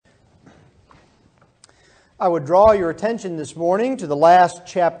I would draw your attention this morning to the last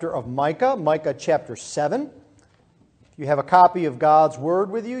chapter of Micah, Micah chapter 7. If you have a copy of God's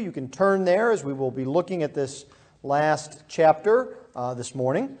Word with you, you can turn there as we will be looking at this last chapter this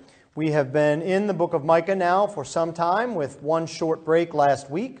morning. We have been in the book of Micah now for some time with one short break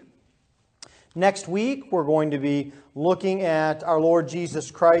last week. Next week, we're going to be looking at our Lord Jesus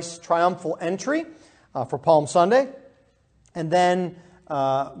Christ's triumphal entry for Palm Sunday. And then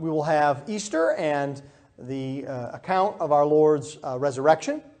we will have Easter and the account of our Lord's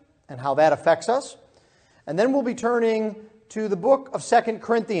resurrection and how that affects us. And then we'll be turning to the book of 2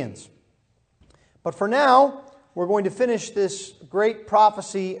 Corinthians. But for now, we're going to finish this great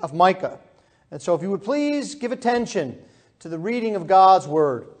prophecy of Micah. And so if you would please give attention to the reading of God's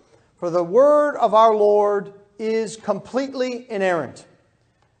Word. For the Word of our Lord is completely inerrant.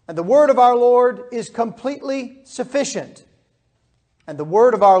 And the Word of our Lord is completely sufficient. And the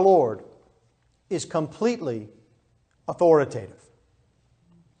Word of our Lord is completely authoritative.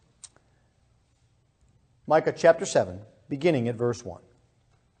 Micah chapter 7, beginning at verse 1.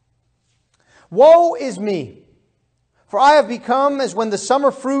 Woe is me, for I have become as when the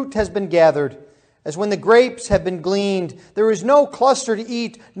summer fruit has been gathered, as when the grapes have been gleaned. There is no cluster to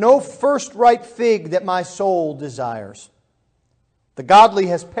eat, no first ripe fig that my soul desires. The godly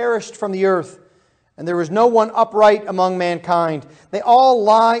has perished from the earth, and there is no one upright among mankind. They all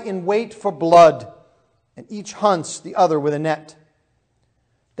lie in wait for blood, and each hunts the other with a net.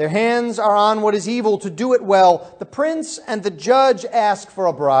 Their hands are on what is evil to do it well. The prince and the judge ask for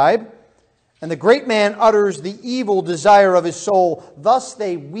a bribe, and the great man utters the evil desire of his soul. Thus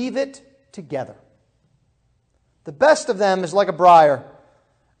they weave it together. The best of them is like a briar,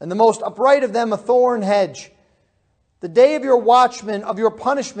 and the most upright of them a thorn hedge. The day of your watchmen, of your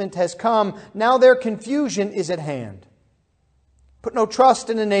punishment has come. Now their confusion is at hand. Put no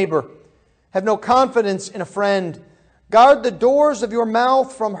trust in a neighbor. Have no confidence in a friend. Guard the doors of your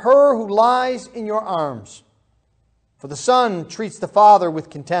mouth from her who lies in your arms. For the son treats the father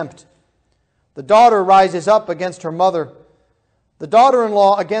with contempt. The daughter rises up against her mother. The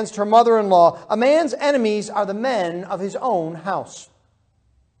daughter-in-law against her mother-in-law. A man's enemies are the men of his own house.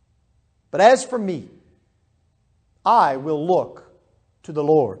 But as for me, I will look to the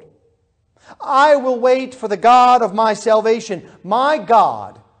Lord. I will wait for the God of my salvation. My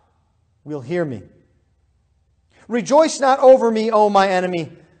God will hear me. Rejoice not over me, O my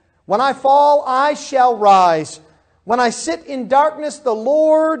enemy. When I fall, I shall rise. When I sit in darkness, the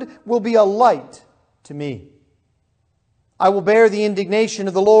Lord will be a light to me. I will bear the indignation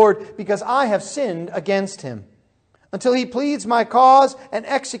of the Lord because I have sinned against him, until he pleads my cause and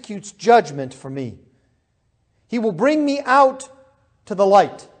executes judgment for me. He will bring me out to the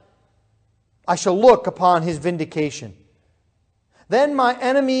light. I shall look upon his vindication. Then my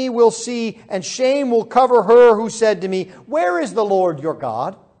enemy will see, and shame will cover her who said to me, Where is the Lord your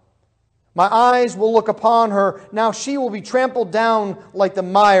God? My eyes will look upon her. Now she will be trampled down like the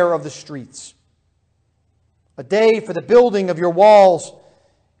mire of the streets. A day for the building of your walls.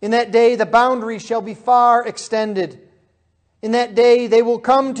 In that day the boundary shall be far extended. In that day they will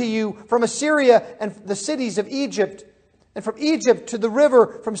come to you from Assyria and the cities of Egypt, and from Egypt to the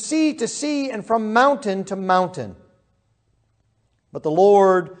river, from sea to sea, and from mountain to mountain. But the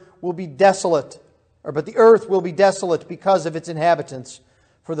Lord will be desolate, but the earth will be desolate because of its inhabitants,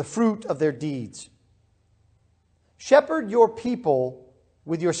 for the fruit of their deeds. Shepherd your people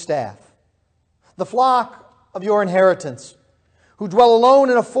with your staff, the flock of your inheritance, who dwell alone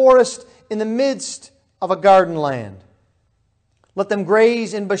in a forest in the midst of a garden land. Let them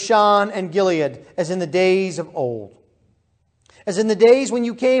graze in Bashan and Gilead, as in the days of old. As in the days when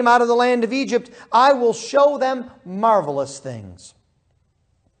you came out of the land of Egypt, I will show them marvelous things.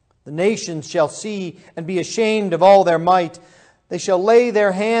 The nations shall see and be ashamed of all their might. They shall lay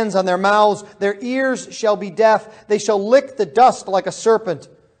their hands on their mouths. Their ears shall be deaf. They shall lick the dust like a serpent,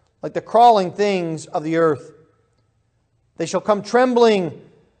 like the crawling things of the earth. They shall come trembling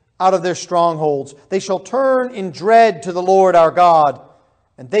out of their strongholds. They shall turn in dread to the Lord our God,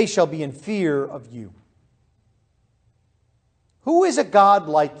 and they shall be in fear of you. Who is a God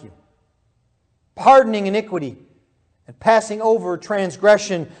like you, pardoning iniquity and passing over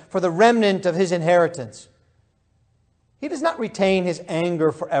transgression for the remnant of his inheritance? He does not retain his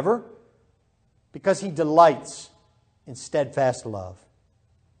anger forever, because he delights in steadfast love.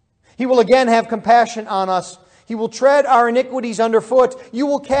 He will again have compassion on us. He will tread our iniquities underfoot. You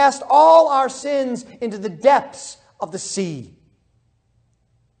will cast all our sins into the depths of the sea.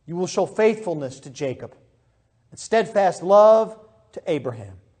 You will show faithfulness to Jacob and steadfast love to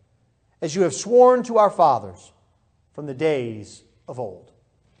Abraham, as you have sworn to our fathers from the days of old.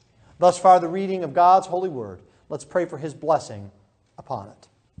 Thus far, the reading of God's holy word. Let's pray for His blessing upon it.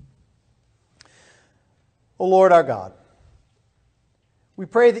 O Lord our God, we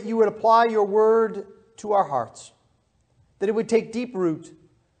pray that You would apply Your word to our hearts, that it would take deep root,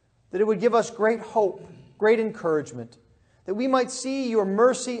 that it would give us great hope, great encouragement, that we might see Your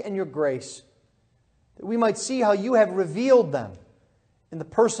mercy and Your grace, that we might see how You have revealed them in the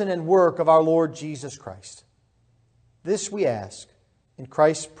person and work of our Lord Jesus Christ. This we ask in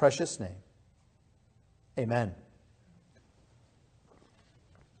Christ's precious name. Amen.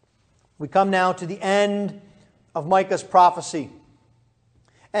 We come now to the end of Micah's prophecy.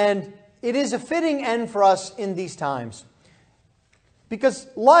 And it is a fitting end for us in these times, because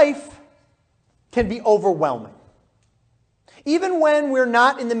life can be overwhelming. Even when we're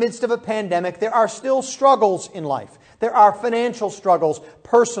not in the midst of a pandemic, there are still struggles in life. There are financial struggles,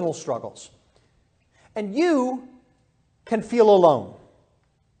 personal struggles. And you can feel alone.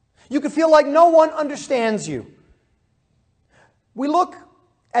 You can feel like no one understands you. We look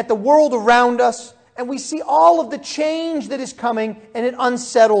at the world around us and we see all of the change that is coming, and it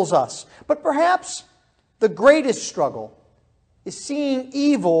unsettles us. But perhaps the greatest struggle is seeing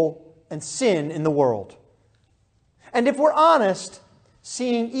evil and sin in the world. And if we're honest,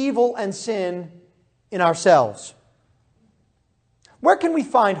 seeing evil and sin in ourselves. Where can we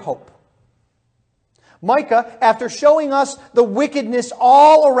find hope? Micah, after showing us the wickedness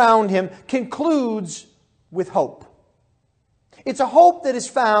all around him, concludes with hope. It's a hope that is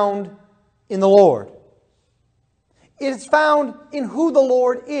found in the Lord. It is found in who the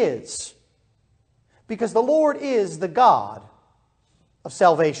Lord is, because the Lord is the God of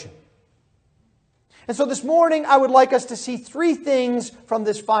salvation. And so this morning I would like us to see three things from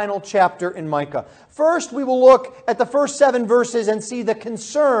this final chapter in Micah. First, we will look at the first 7 verses and see the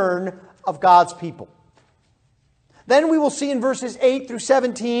concern of God's people. Then we will see in verses 8 through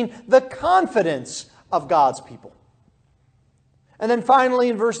 17 the confidence of God's people. And then finally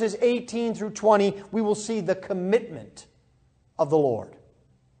in verses 18 through 20 we will see the commitment of the Lord.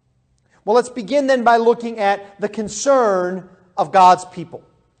 Well, let's begin then by looking at the concern of God's people.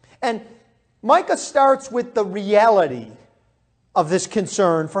 And Micah starts with the reality of this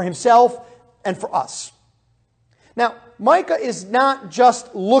concern for himself and for us. Now, Micah is not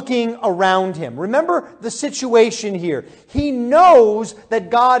just looking around him. Remember the situation here. He knows that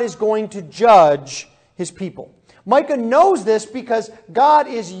God is going to judge His people. Micah knows this because God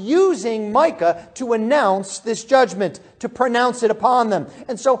is using Micah to announce this judgment, to pronounce it upon them.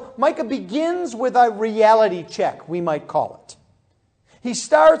 And so Micah begins with a reality check, we might call it. He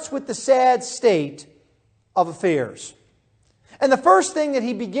starts with the sad state of affairs. And the first thing that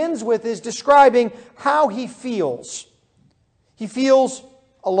he begins with is describing how he feels. He feels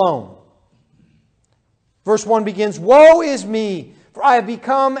alone. Verse 1 begins, "Woe is me, for I have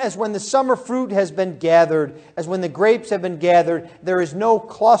become as when the summer fruit has been gathered, as when the grapes have been gathered. There is no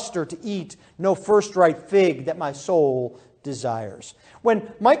cluster to eat, no first-ripe fig that my soul desires."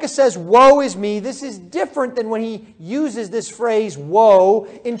 When Micah says, "Woe is me," this is different than when he uses this phrase, woe,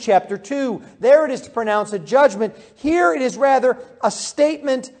 in chapter 2. There it is to pronounce a judgment. Here it is rather a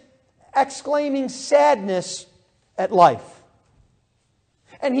statement exclaiming sadness at life.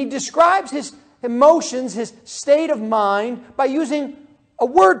 And he describes his emotions, his state of mind, by using a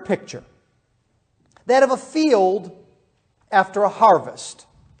word picture. That of a field after a harvest.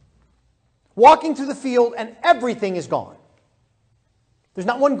 Walking through the field and everything is gone. There's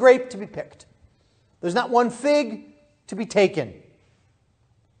not one grape to be picked. There's not one fig to be taken.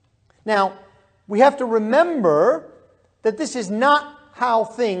 Now, we have to remember that this is not how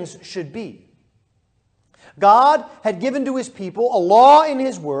things should be. God had given to His people a law in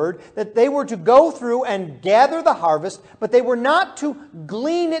His Word that they were to go through and gather the harvest, but they were not to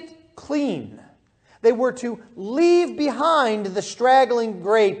glean it clean. They were to leave behind the straggling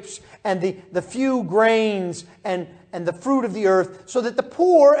grapes and the few grains and the fruit of the earth, so that the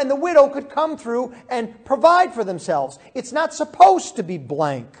poor and the widow could come through and provide for themselves. It's not supposed to be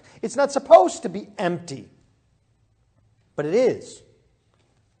blank. It's not supposed to be empty. But it is.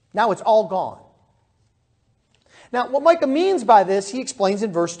 Now it's all gone. Now, what Micah means by this, he explains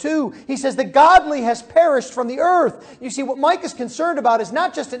in verse 2. He says, "The godly has perished from the earth." You see, what Micah is concerned about is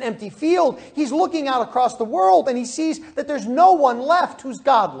not just an empty field. He's looking out across the world and he sees that there's no one left who's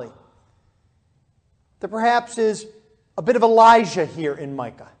godly. There perhaps is a bit of Elijah here in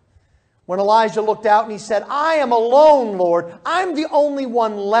Micah. When Elijah looked out and he said, "I am alone, Lord. I'm the only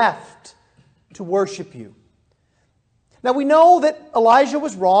one left to worship you." Now we know that Elijah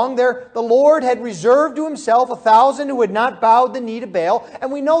was wrong. The Lord had reserved to Himself 1,000 who had not bowed the knee to Baal.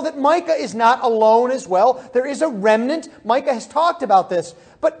 And we know that Micah is not alone as well. There is a remnant. Micah has talked about this.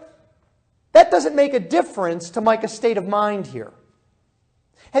 But that doesn't make a difference to Micah's state of mind here.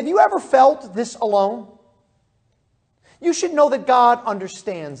 Have you ever felt this alone? You should know that God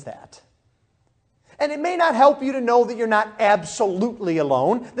understands that. And it may not help you to know that you're not absolutely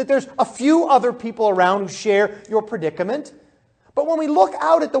alone, that there's a few other people around who share your predicament. But when we look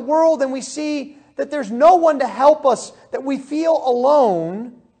out at the world and we see that there's no one to help us, that we feel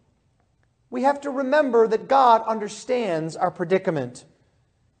alone, we have to remember that God understands our predicament.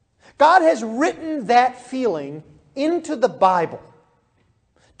 God has written that feeling into the Bible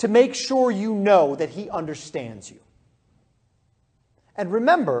to make sure you know that He understands you. And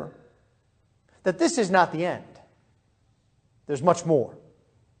remember that this is not the end. There's much more.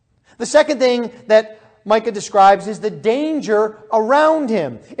 The second thing that Micah describes is the danger around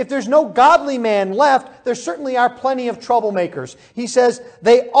him. If there's no godly man left, there certainly are plenty of troublemakers. He says,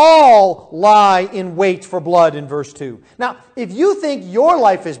 they all lie in wait for blood in verse 2. Now, if you think your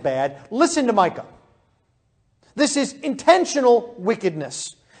life is bad, listen to Micah. This is intentional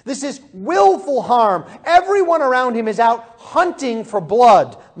wickedness. This is willful harm. Everyone around him is out hunting for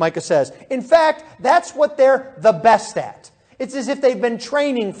blood, Micah says. In fact, that's what they're the best at. It's as if they've been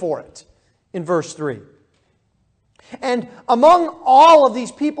training for it in verse 3. And among all of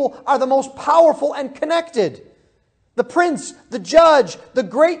these people are the most powerful and connected. The prince, the judge, the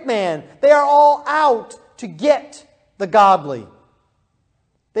great man, they are all out to get the godly.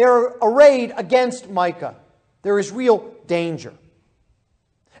 They are arrayed against Micah. There is real danger.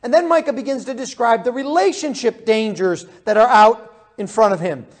 And then Micah begins to describe the relationship dangers that are out in front of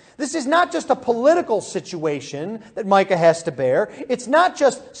him. This is not just a political situation that Micah has to bear. It's not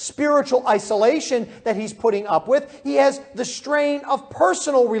just spiritual isolation that he's putting up with. He has the strain of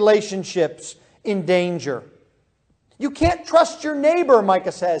personal relationships in danger. You can't trust your neighbor,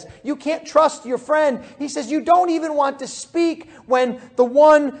 Micah says. You can't trust your friend. He says you don't even want to speak when the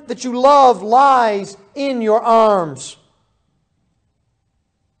one that you love lies in your arms.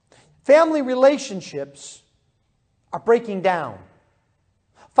 Family relationships are breaking down.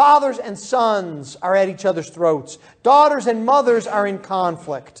 Fathers and sons are at each other's throats. Daughters and mothers are in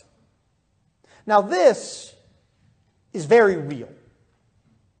conflict. Now this is very real.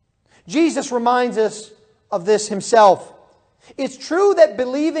 Jesus reminds us of this himself. It's true that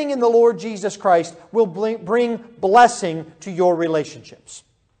believing in the Lord Jesus Christ will bring blessing to your relationships.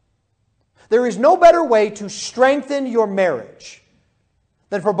 There is no better way to strengthen your marriage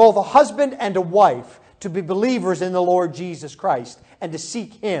than for both a husband and a wife to be believers in the Lord Jesus Christ and to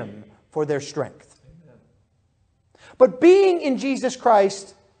seek Him for their strength. Amen. But being in Jesus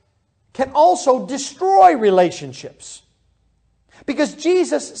Christ can also destroy relationships, because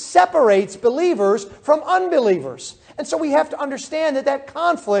Jesus separates believers from unbelievers. And so we have to understand that that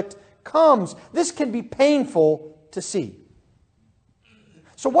conflict comes. This can be painful to see.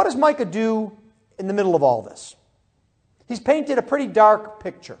 So what does Micah do in the middle of all this? He's painted a pretty dark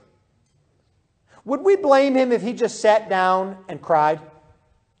picture. Would we blame him if he just sat down and cried?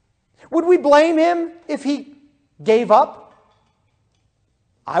 Would we blame him if he gave up?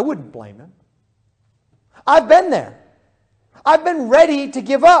 I wouldn't blame him. I've been there. I've been ready to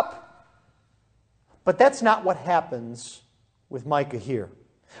give up. But that's not what happens with Micah here.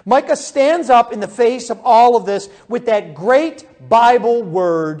 Micah stands up in the face of all of this with that great Bible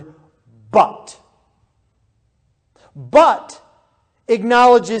word, but. But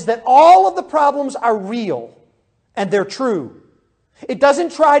acknowledges that all of the problems are real and they're true. It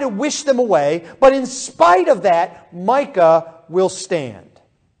doesn't try to wish them away, but in spite of that, Micah will stand.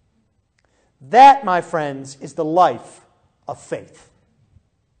 That, my friends, is the life of faith.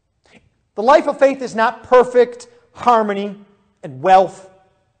 The life of faith is not perfect harmony and wealth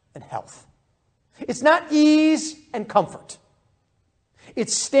and health. It's not ease and comfort.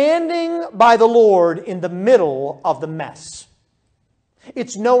 It's standing by the Lord in the middle of the mess.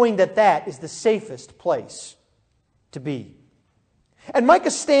 It's knowing that that is the safest place to be. And Micah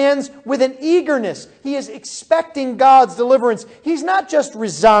stands with an eagerness. He is expecting God's deliverance. He's not just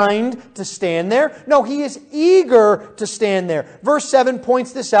resigned to stand there. No, he is eager to stand there. Verse 7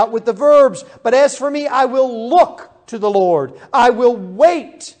 points this out with the verbs. But as for me, I will look to the Lord. I will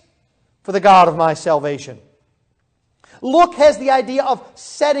wait for the God of my salvation. Look has the idea of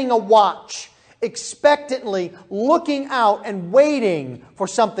setting a watch, expectantly looking out and waiting for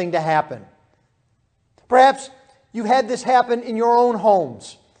something to happen. Perhaps you've had this happen in your own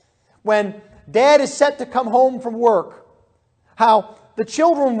homes. When Dad is set to come home from work, how the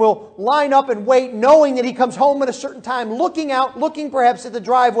children will line up and wait, knowing that he comes home at a certain time, looking out, looking perhaps at the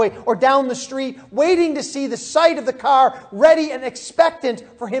driveway or down the street, waiting to see the sight of the car, ready and expectant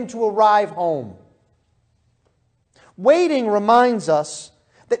for him to arrive home. Waiting reminds us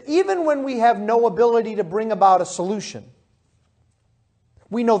that even when we have no ability to bring about a solution,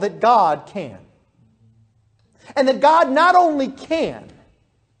 we know that God can. And that God not only can,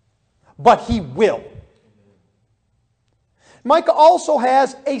 but He will. Micah also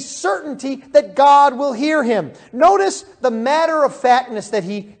has a certainty that God will hear him. Notice the matter-of-factness that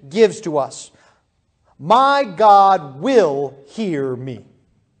he gives to us. My God will hear me.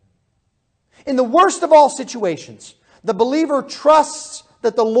 In the worst of all situations, the believer trusts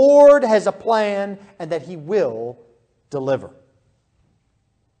that the Lord has a plan and that He will deliver.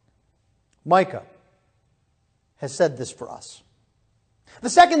 Micah has said this for us. The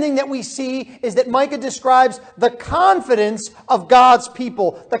second thing that we see is that Micah describes the confidence of God's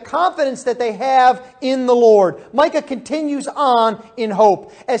people, the confidence that they have in the Lord. Micah continues on in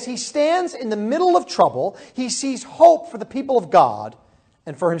hope. As he stands in the middle of trouble, he sees hope for the people of God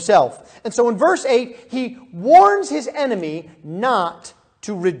and for himself. And so in verse 8, he warns his enemy not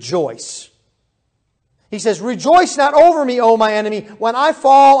to rejoice. He says, "Rejoice not over me, O my enemy. When I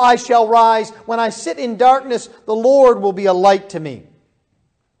fall, I shall rise. When I sit in darkness, the Lord will be a light to me."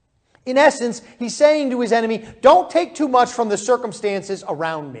 In essence, he's saying to his enemy, don't take too much from the circumstances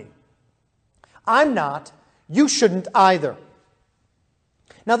around me. I'm not. You shouldn't either.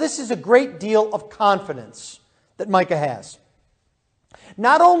 Now, this is a great deal of confidence that Micah has.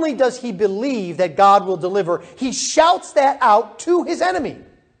 Not only does he believe that God will deliver, he shouts that out to his enemy.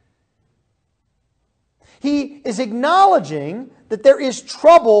 He is acknowledging that there is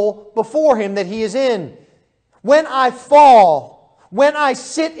trouble before him that he is in. When I fall, when I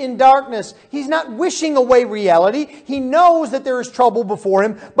sit in darkness, he's not wishing away reality. He knows that there is trouble before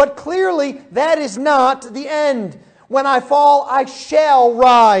him, but clearly that is not the end. When I fall, I shall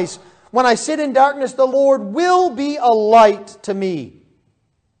rise. When I sit in darkness, the Lord will be a light to me.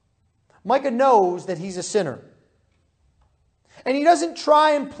 Micah knows that he's a sinner. And he doesn't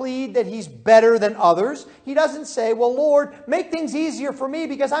try and plead that he's better than others. He doesn't say, well, Lord, make things easier for me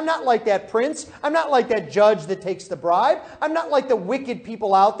because I'm not like that prince. I'm not like that judge that takes the bribe. I'm not like the wicked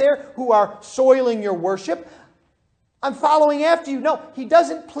people out there who are soiling your worship. I'm following after you. No, he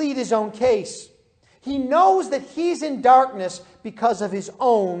doesn't plead his own case. He knows that he's in darkness because of his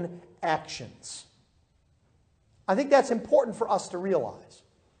own actions. I think that's important for us to realize.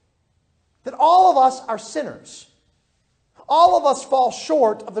 That all of us are sinners. All of us fall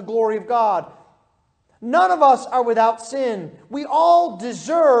short of the glory of God. None of us are without sin. We all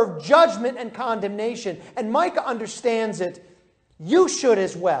deserve judgment and condemnation. And Micah understands it. You should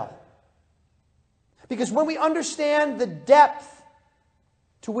as well. Because when we understand the depth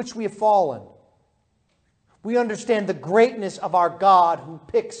to which we have fallen, we understand the greatness of our God who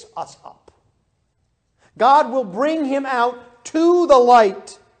picks us up. God will bring him out to the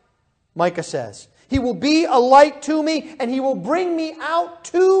light, Micah says. He will be a light to me, and He will bring me out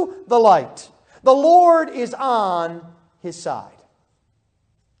to the light. The Lord is on His side.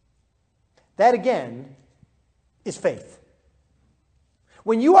 That again is faith.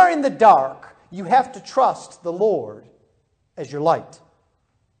 When you are in the dark, you have to trust the Lord as your light.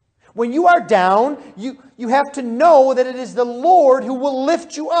 When you are down, you have to know that it is the Lord who will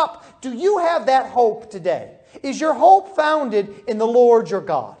lift you up. Do you have that hope today? Is your hope founded in the Lord your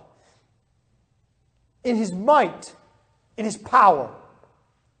God? In His might, in His power,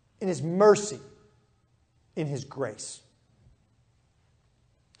 in His mercy, in His grace.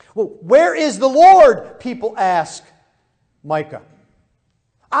 Well, where is the Lord? People ask Micah.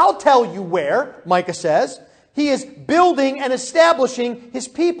 I'll tell you where, Micah says. He is building and establishing His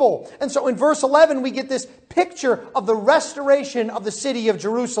people. And so in verse 11 we get this picture of the restoration of the city of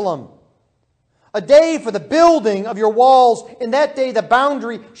Jerusalem. A day for the building of your walls. In that day the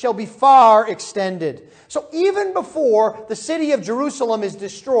boundary shall be far extended. So even before the city of Jerusalem is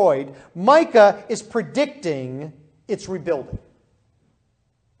destroyed, Micah is predicting its rebuilding.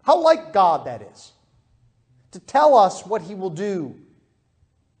 How like God that is. To tell us what He will do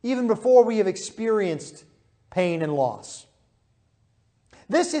even before we have experienced pain and loss.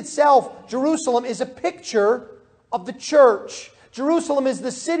 This itself, Jerusalem, is a picture of the church. Jerusalem is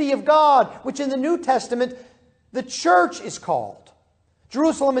the city of God, which in the New Testament, the church is called.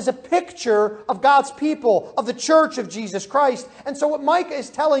 Jerusalem is a picture of God's people, of the church of Jesus Christ. And so what Micah is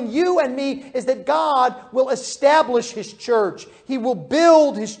telling you and me is that God will establish His church. He will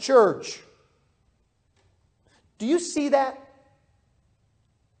build His church. Do you see that?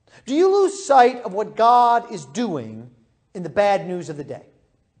 Do you lose sight of what God is doing in the bad news of the day?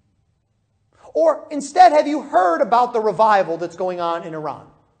 Or instead, have you heard about the revival that's going on in Iran?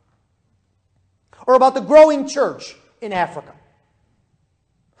 Or about the growing church in Africa?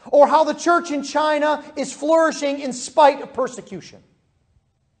 Or how the church in China is flourishing in spite of persecution?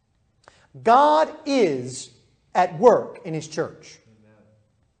 God is at work in His church.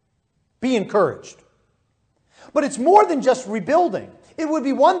 Be encouraged. But it's more than just rebuilding. It would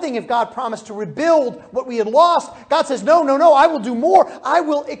be one thing if God promised to rebuild what we had lost. God says, no, I will do more. I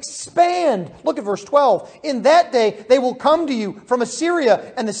will expand. Look at verse 12. In that day they will come to you from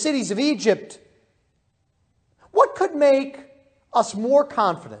Assyria and the cities of Egypt. What could make us more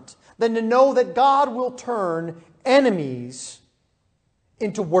confident than to know that God will turn enemies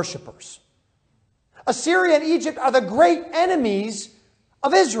into worshipers? Assyria and Egypt are the great enemies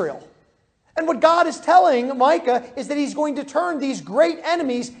of Israel. And what God is telling Micah is that He's going to turn these great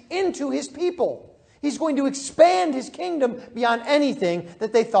enemies into His people. He's going to expand His kingdom beyond anything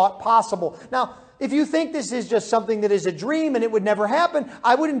that they thought possible. Now, if you think this is just something that is a dream and it would never happen,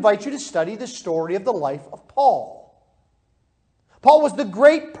 I would invite you to study the story of the life of Paul. Paul was the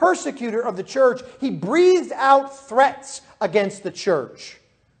great persecutor of the church. He breathed out threats against the church,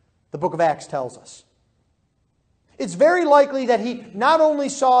 the book of Acts tells us. It's very likely that he not only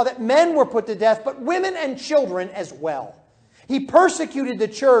saw that men were put to death, but women and children as well. He persecuted the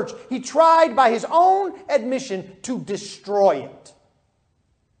church. He tried, by his own admission, to destroy it.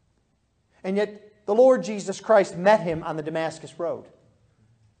 And yet, the Lord Jesus Christ met him on the Damascus Road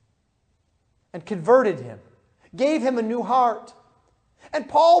and converted him, gave him a new heart. And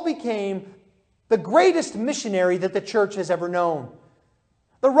Paul became the greatest missionary that the church has ever known.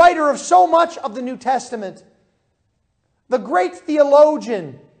 The writer of so much of the New Testament. The great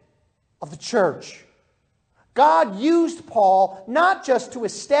theologian of the church. God used Paul not just to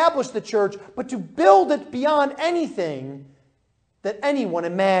establish the church, but to build it beyond anything that anyone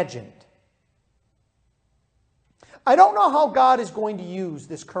imagined. I don't know how God is going to use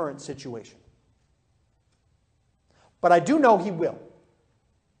this current situation. But I do know He will.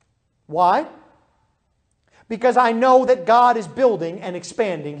 Why? Because I know that God is building and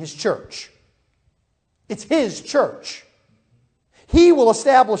expanding His church. It's His church. He will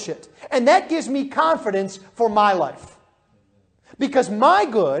establish it. And that gives me confidence for my life. Because my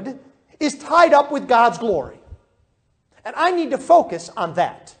good is tied up with God's glory. And I need to focus on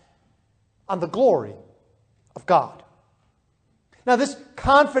that. On the glory of God. Now this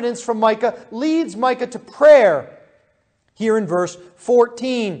confidence from Micah leads Micah to prayer. Here in verse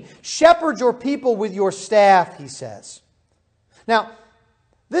 14. Shepherd your people with your staff, he says. Now,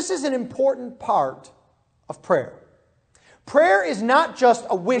 this is an important part of prayer. Prayer is not just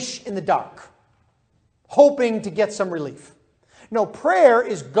a wish in the dark, hoping to get some relief. No, prayer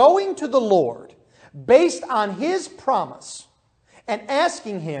is going to the Lord based on His promise and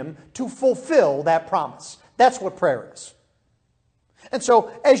asking Him to fulfill that promise. That's what prayer is. And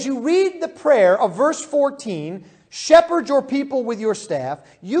so, as you read the prayer of verse 14, shepherd your people with your staff,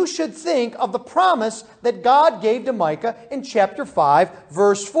 you should think of the promise that God gave to Micah in chapter 5,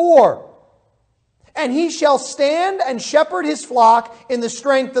 verse 4. And he shall stand and shepherd his flock in the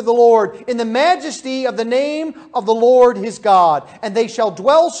strength of the Lord, in the majesty of the name of the Lord his God. And they shall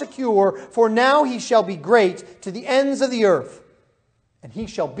dwell secure, for now he shall be great to the ends of the earth, and he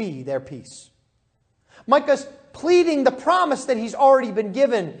shall be their peace. Micah's pleading the promise that he's already been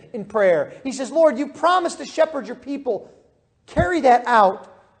given in prayer. He says, Lord, you promised to shepherd your people. Carry that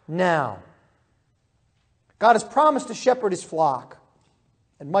out now. God has promised to shepherd His flock.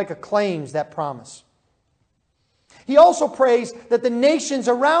 And Micah claims that promise. He also prays that the nations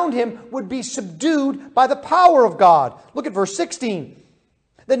around him would be subdued by the power of God. Look at verse 16.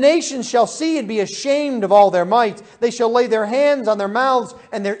 The nations shall see and be ashamed of all their might. They shall lay their hands on their mouths,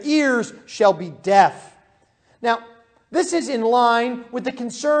 and their ears shall be deaf. Now, this is in line with the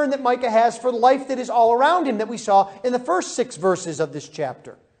concern that Micah has for the life that is all around him that we saw in the first 6 verses of this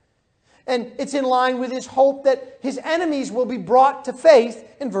chapter. And it's in line with his hope that his enemies will be brought to faith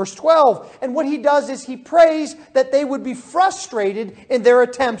in verse 12. And what he does is he prays that they would be frustrated in their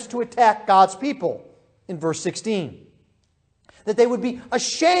attempts to attack God's people in verse 16. That they would be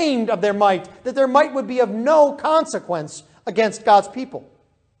ashamed of their might, that their might would be of no consequence against God's people.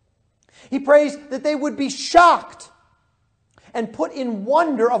 He prays that they would be shocked and put in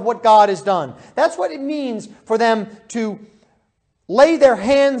wonder of what God has done. That's what it means for them to lay their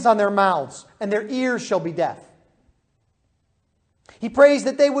hands on their mouths, and their ears shall be deaf. He prays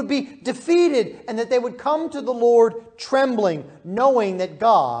that they would be defeated and that they would come to the Lord trembling, knowing that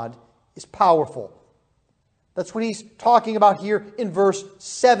God is powerful. That's what he's talking about here in verse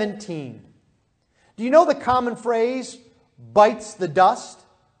 17. Do you know the common phrase, bites the dust?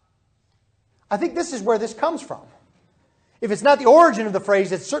 I think this is where this comes from. If it's not the origin of the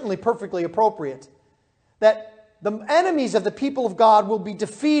phrase, it's certainly perfectly appropriate. That the enemies of the people of God will be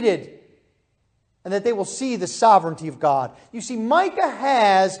defeated and that they will see the sovereignty of God. You see, Micah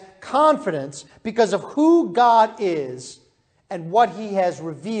has confidence because of who God is and what He has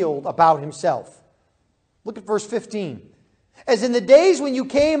revealed about Himself. Look at verse 15. As in the days when you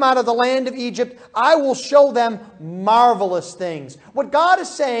came out of the land of Egypt, I will show them marvelous things. What God is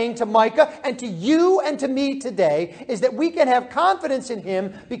saying to Micah and to you and to me today is that we can have confidence in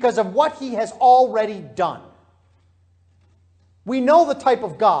Him because of what He has already done. We know the type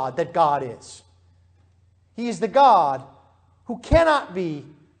of God that God is. He is the God who cannot be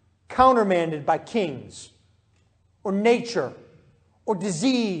countermanded by kings or nature or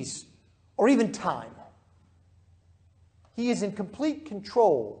disease or even time. He is in complete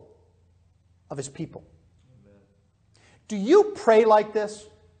control of His people. Amen. Do you pray like this?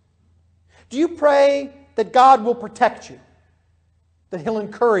 Do you pray that God will protect you? That He'll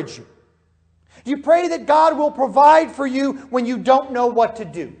encourage you? Do you pray that God will provide for you when you don't know what to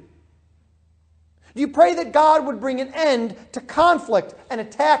do? Do you pray that God would bring an end to conflict and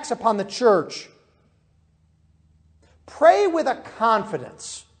attacks upon the church? Pray with a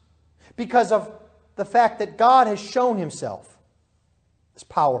confidence because of the fact that God has shown Himself as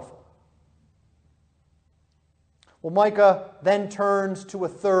powerful. Well, Micah then turns to a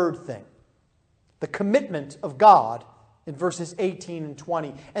third thing, the commitment of God in verses 18 and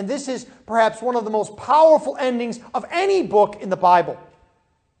 20. And this is perhaps one of the most powerful endings of any book in the Bible.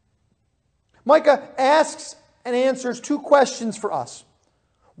 Micah asks and answers two questions for us.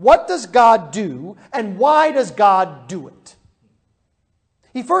 What does God do, and why does God do it?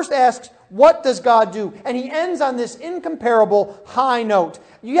 He first asks, what does God do? And he ends on this incomparable high note.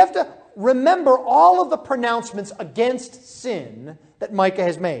 You have to remember all of the pronouncements against sin that Micah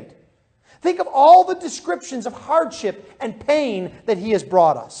has made. Think of all the descriptions of hardship and pain that he has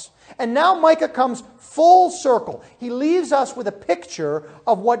brought us. And now Micah comes full circle. He leaves us with a picture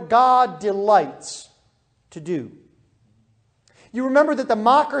of what God delights to do. You remember that the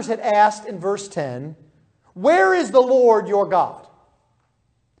mockers had asked in verse 10, where is the Lord your God?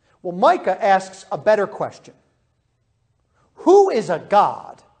 Well, Micah asks a better question. Who is a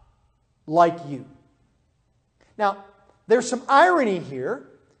God like you? Now, there's some irony here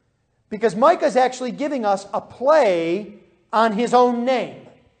because Micah is actually giving us a play on his own name.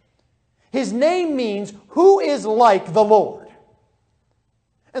 His name means, who is like the Lord?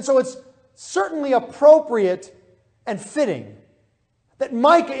 And so it's certainly appropriate and fitting that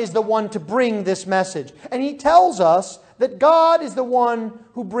Micah is the one to bring this message. And he tells us that God is the one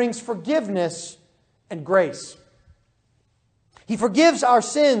who brings forgiveness and grace. He forgives our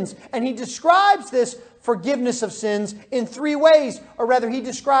sins, and he describes this forgiveness of sins in three ways, or rather he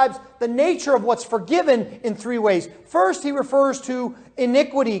describes the nature of what's forgiven in three ways. First, he refers to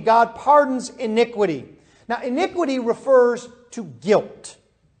iniquity. God pardons iniquity. Now, iniquity refers to guilt.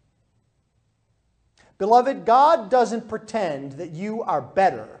 Beloved, God doesn't pretend that you are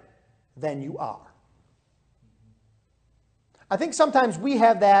better than you are. I think sometimes we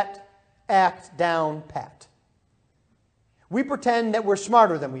have that act down pat. We pretend that we're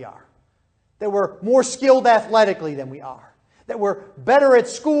smarter than we are, that we're more skilled athletically than we are, that we're better at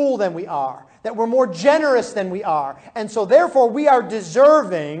school than we are, that we're more generous than we are, and so therefore we are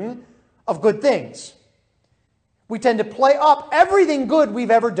deserving of good things. We tend to play up everything good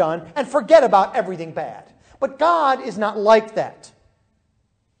we've ever done and forget about everything bad. But God is not like that.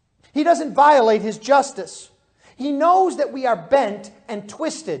 He doesn't violate His justice. He knows that we are bent and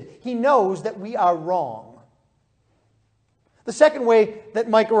twisted. He knows that we are wrong. The second way that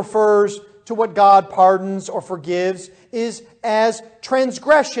Micah refers to what God pardons or forgives is as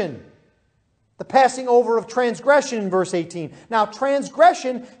transgression. The passing over of transgression in verse 18. Now,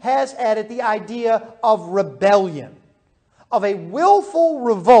 transgression has added the idea of rebellion, of a willful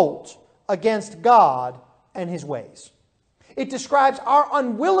revolt against God and His ways. It describes our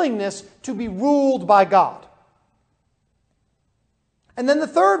unwillingness to be ruled by God. And then the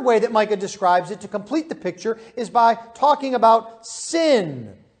third way that Micah describes it to complete the picture is by talking about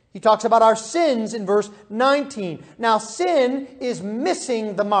sin. He talks about our sins in verse 19. Now, sin is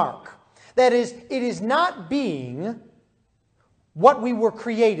missing the mark. That is, it is not being what we were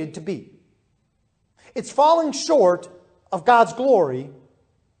created to be. It's falling short of God's glory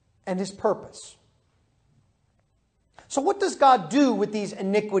and His purpose. So what does God do with these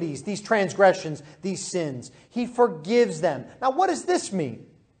iniquities, these transgressions, these sins? He forgives them. Now, what does this mean?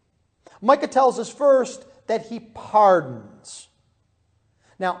 Micah tells us first that He pardons.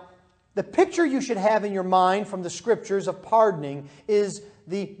 Now, the picture you should have in your mind from the Scriptures of pardoning is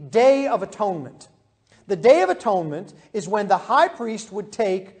the Day of Atonement. The Day of Atonement is when the high priest would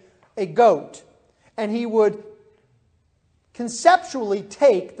take a goat and he would conceptually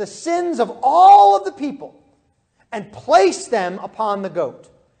take the sins of all of the people and place them upon the goat.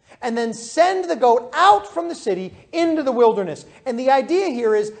 and then send the goat out from the city into the wilderness. And the idea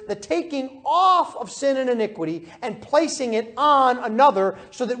here is the taking off of sin and iniquity and placing it on another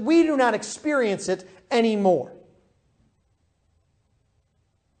so that we do not experience it anymore.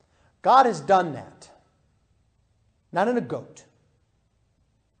 God has done that. Not in a goat,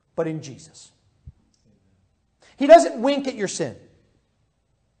 but in Jesus. He doesn't wink at your sin.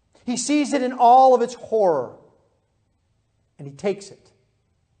 He sees it in all of its horror. And He takes it.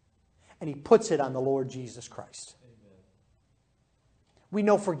 And He puts it on the Lord Jesus Christ. Amen. We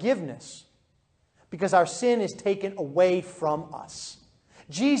know forgiveness because our sin is taken away from us.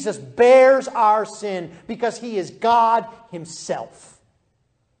 Jesus bears our sin because He is God Himself.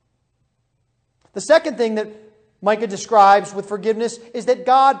 The second thing that Micah describes with forgiveness is that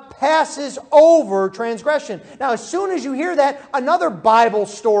God passes over transgression. Now, as soon as you hear that, another Bible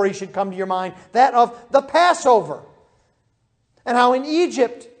story should come to your mind, that of the Passover. And how in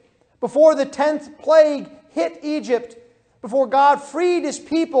Egypt, before the 10th plague hit Egypt, before God freed His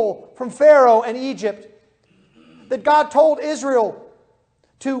people from Pharaoh and Egypt, that God told Israel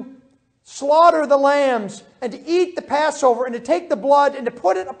to slaughter the lambs and to eat the Passover and to take the blood and to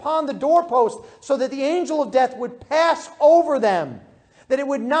put it upon the doorpost so that the angel of death would pass over them, that it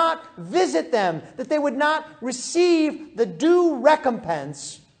would not visit them, that they would not receive the due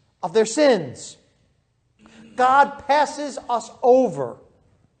recompense of their sins. God passes us over.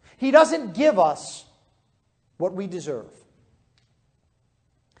 He doesn't give us what we deserve.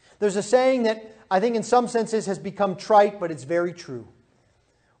 There's a saying that I think in some senses has become trite, but it's very true.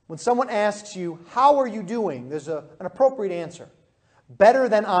 When someone asks you, how are you doing? There's an appropriate answer. Better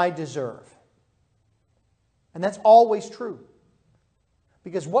than I deserve. And that's always true.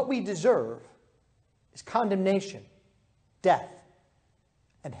 Because what we deserve is condemnation, death,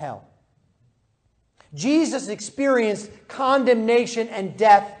 and hell. Jesus experienced condemnation and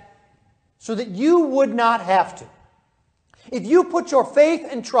death so that you would not have to. If you put your faith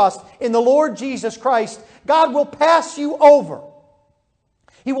and trust in the Lord Jesus Christ, God will pass you over.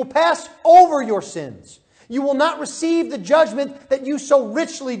 He will pass over your sins. You will not receive the judgment that you so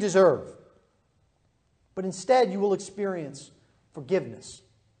richly deserve. But instead, you will experience forgiveness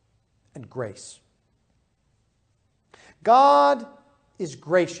and grace. God is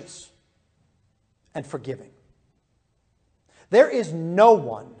gracious and forgiving. There is no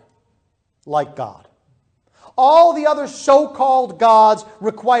one like God. All the other so-called gods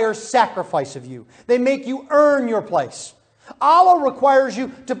require sacrifice of you. They make you earn your place. Allah requires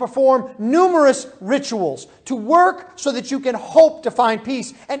you to perform numerous rituals, to work so that you can hope to find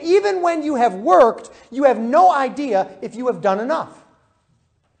peace. And even when you have worked, you have no idea if you have done enough.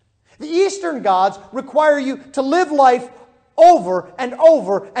 The Eastern gods require you to live life over and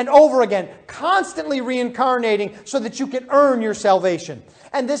over and over again, constantly reincarnating so that you can earn your salvation.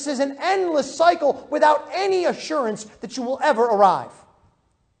 And this is an endless cycle without any assurance that you will ever arrive.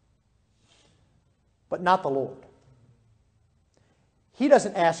 But not the Lord. He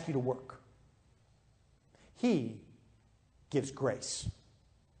doesn't ask you to work. He gives grace.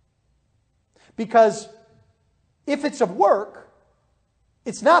 Because if it's of work,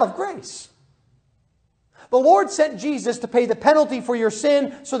 it's not of grace. The Lord sent Jesus to pay the penalty for your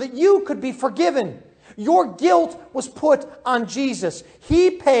sin so that you could be forgiven. Your guilt was put on Jesus.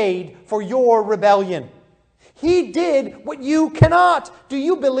 He paid for your rebellion. He did what you cannot. Do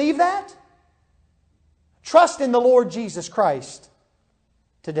you believe that? Trust in the Lord Jesus Christ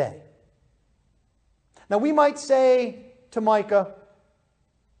today. Now we might say to Micah,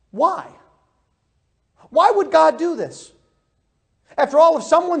 why? Why would God do this? After all, if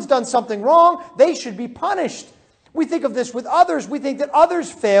someone's done something wrong, they should be punished. We think of this with others. We think that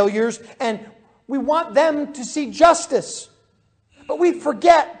others' failures, and we want them to see justice. But we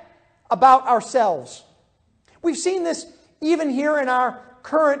forget about ourselves. We've seen this even here in our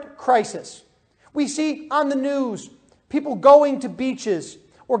current crisis. We see on the news people going to beaches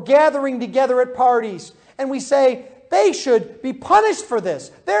or gathering together at parties, and we say, they should be punished for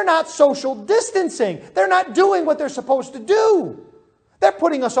this. They're not social distancing. They're not doing what they're supposed to do. They're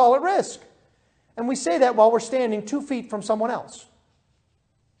putting us all at risk. And we say that while we're standing 2 feet from someone else.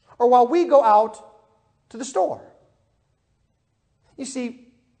 Or while we go out to the store. You see,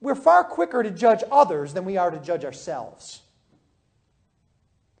 we're far quicker to judge others than we are to judge ourselves.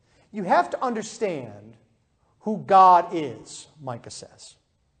 You have to understand who God is, Micah says.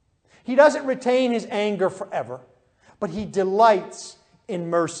 He doesn't retain His anger forever, but He delights in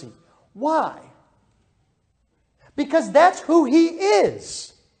mercy. Why? Because that's who He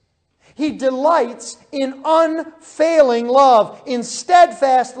is. He delights in unfailing love, in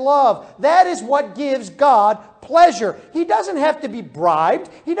steadfast love. That is what gives God pleasure. He doesn't have to be bribed.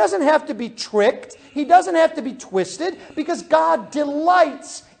 He doesn't have to be tricked. He doesn't have to be twisted, because God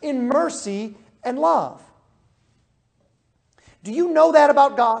delights in mercy and love. Do you know that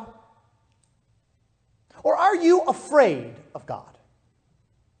about God? Or are you afraid of God?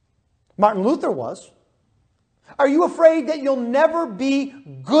 Martin Luther was. Are you afraid that you'll never be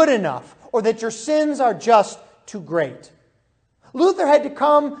good enough, or that your sins are just too great? Luther had to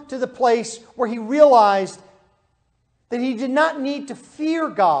come to the place where he realized that he did not need to fear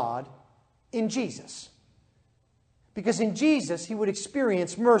God in Jesus, because in Jesus he would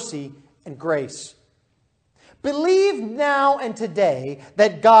experience mercy and grace. Believe now and today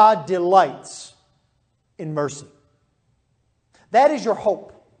that God delights in mercy. That is your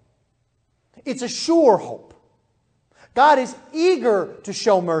hope. It's a sure hope. God is eager to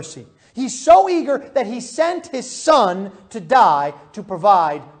show mercy. He's so eager that He sent His Son to die to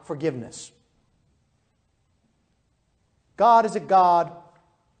provide forgiveness. God is a God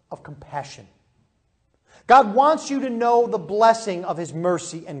of compassion. God wants you to know the blessing of His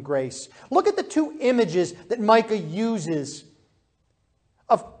mercy and grace. Look at the two images that Micah uses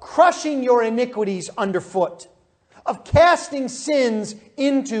of crushing your iniquities underfoot, of casting sins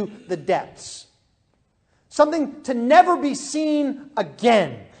into the depths. Something to never be seen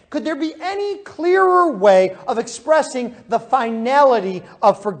again. Could there be any clearer way of expressing the finality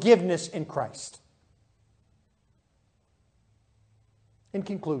of forgiveness in Christ? In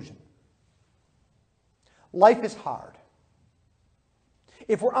conclusion, life is hard.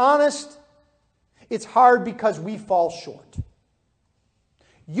 If we're honest, it's hard because we fall short.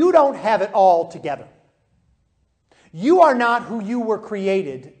 You don't have it all together. You are not who you were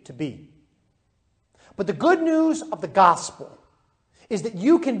created to be. But the good news of the gospel is that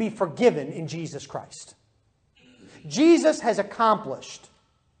you can be forgiven in Jesus Christ. Jesus has accomplished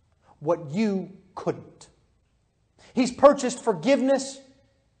what you couldn't. He's purchased forgiveness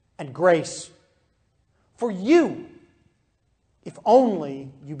and grace for you, if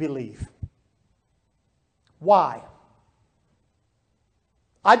only you believe. Why?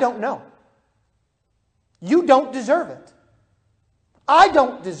 I don't know. You don't deserve it. I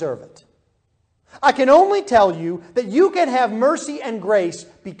don't deserve it. I can only tell you that you can have mercy and grace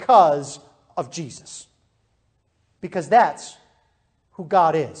because of Jesus. Because that's who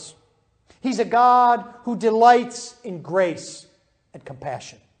God is. He's a God who delights in grace and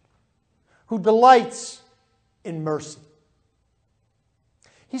compassion, who delights in mercy.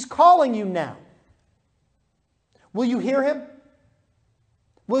 He's calling you now. Will you hear Him?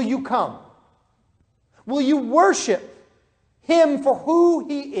 Will you come? Will you worship Him for who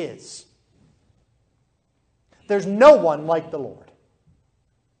He is? There's no one like the Lord.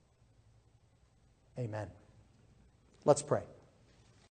 Amen. Let's pray.